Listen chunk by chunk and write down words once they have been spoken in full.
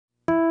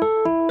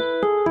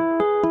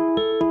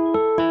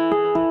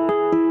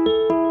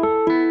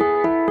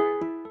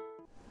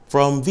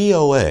From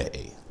VOA,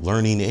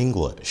 Learning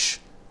English,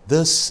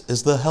 this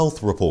is the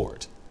Health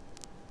Report.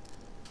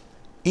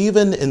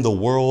 Even in the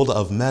world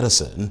of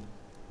medicine,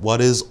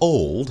 what is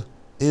old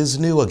is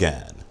new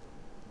again.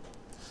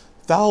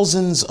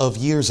 Thousands of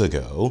years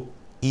ago,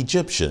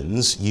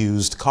 Egyptians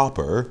used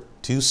copper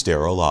to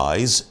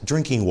sterilize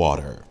drinking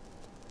water.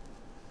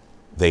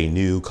 They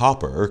knew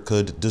copper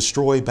could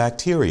destroy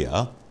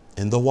bacteria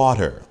in the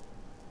water.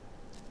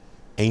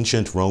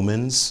 Ancient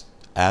Romans,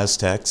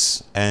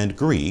 Aztecs, and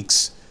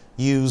Greeks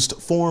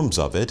used forms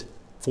of it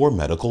for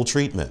medical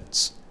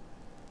treatments.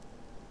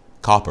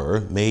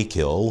 Copper may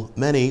kill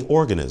many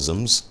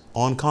organisms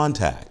on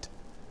contact.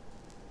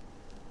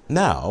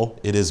 Now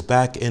it is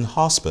back in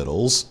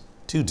hospitals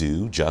to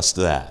do just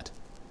that.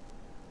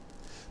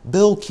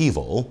 Bill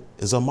Keevil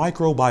is a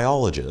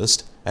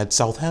microbiologist at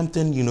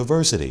Southampton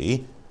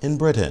University in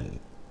Britain.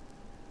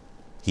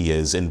 He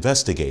is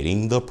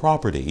investigating the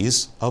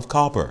properties of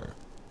copper.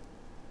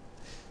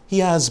 He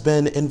has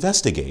been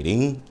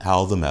investigating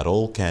how the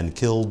metal can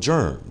kill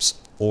germs,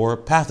 or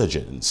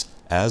pathogens,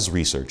 as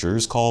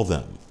researchers call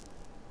them.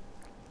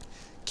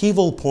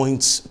 Keevil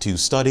points to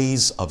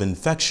studies of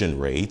infection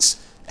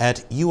rates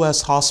at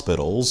U.S.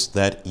 hospitals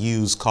that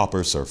use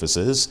copper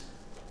surfaces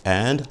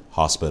and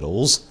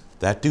hospitals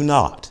that do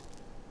not.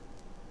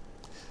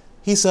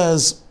 He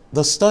says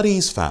the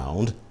studies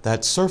found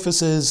that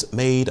surfaces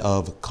made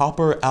of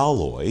copper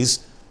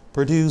alloys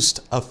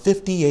produced a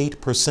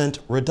 58%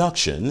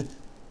 reduction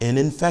in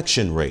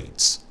infection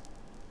rates.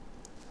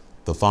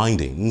 The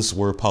findings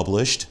were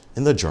published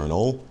in the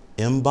journal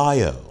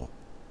mBio.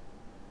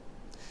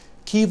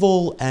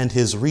 Keevil and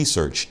his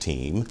research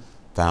team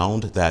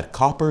found that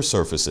copper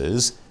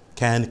surfaces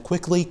can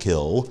quickly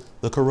kill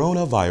the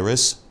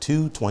coronavirus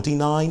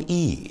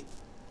 229E.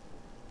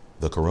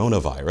 The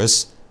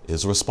coronavirus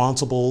is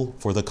responsible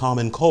for the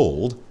common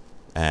cold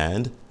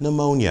and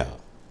pneumonia.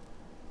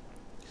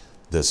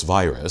 This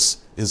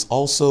virus is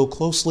also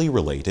closely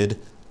related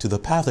to the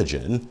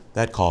pathogen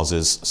that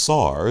causes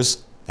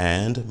SARS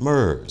and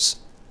MERS,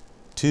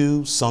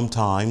 two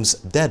sometimes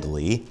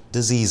deadly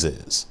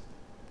diseases.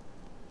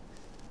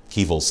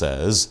 Keevil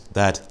says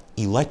that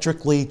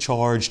electrically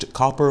charged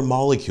copper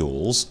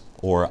molecules,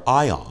 or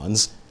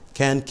ions,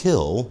 can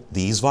kill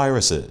these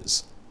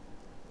viruses.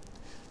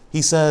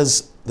 He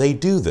says they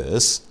do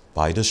this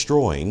by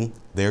destroying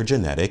their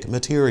genetic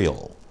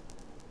material.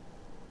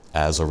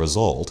 As a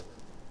result,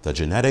 the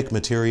genetic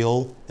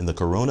material in the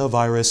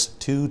coronavirus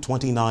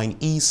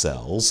 229E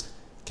cells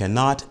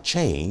cannot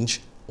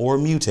change or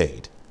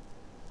mutate.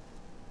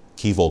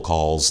 Keevil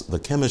calls the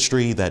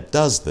chemistry that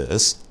does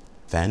this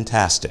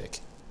fantastic.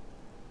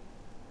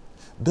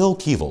 Bill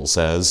Keevil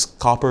says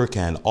copper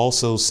can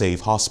also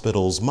save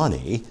hospitals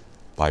money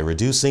by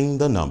reducing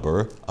the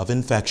number of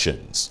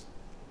infections.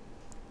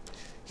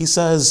 He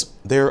says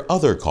their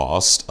other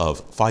costs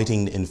of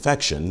fighting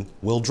infection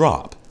will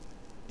drop,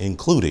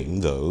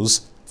 including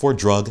those for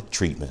drug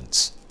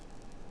treatments.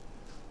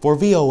 For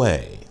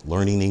VOA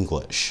Learning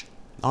English,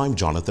 I'm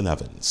Jonathan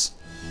Evans.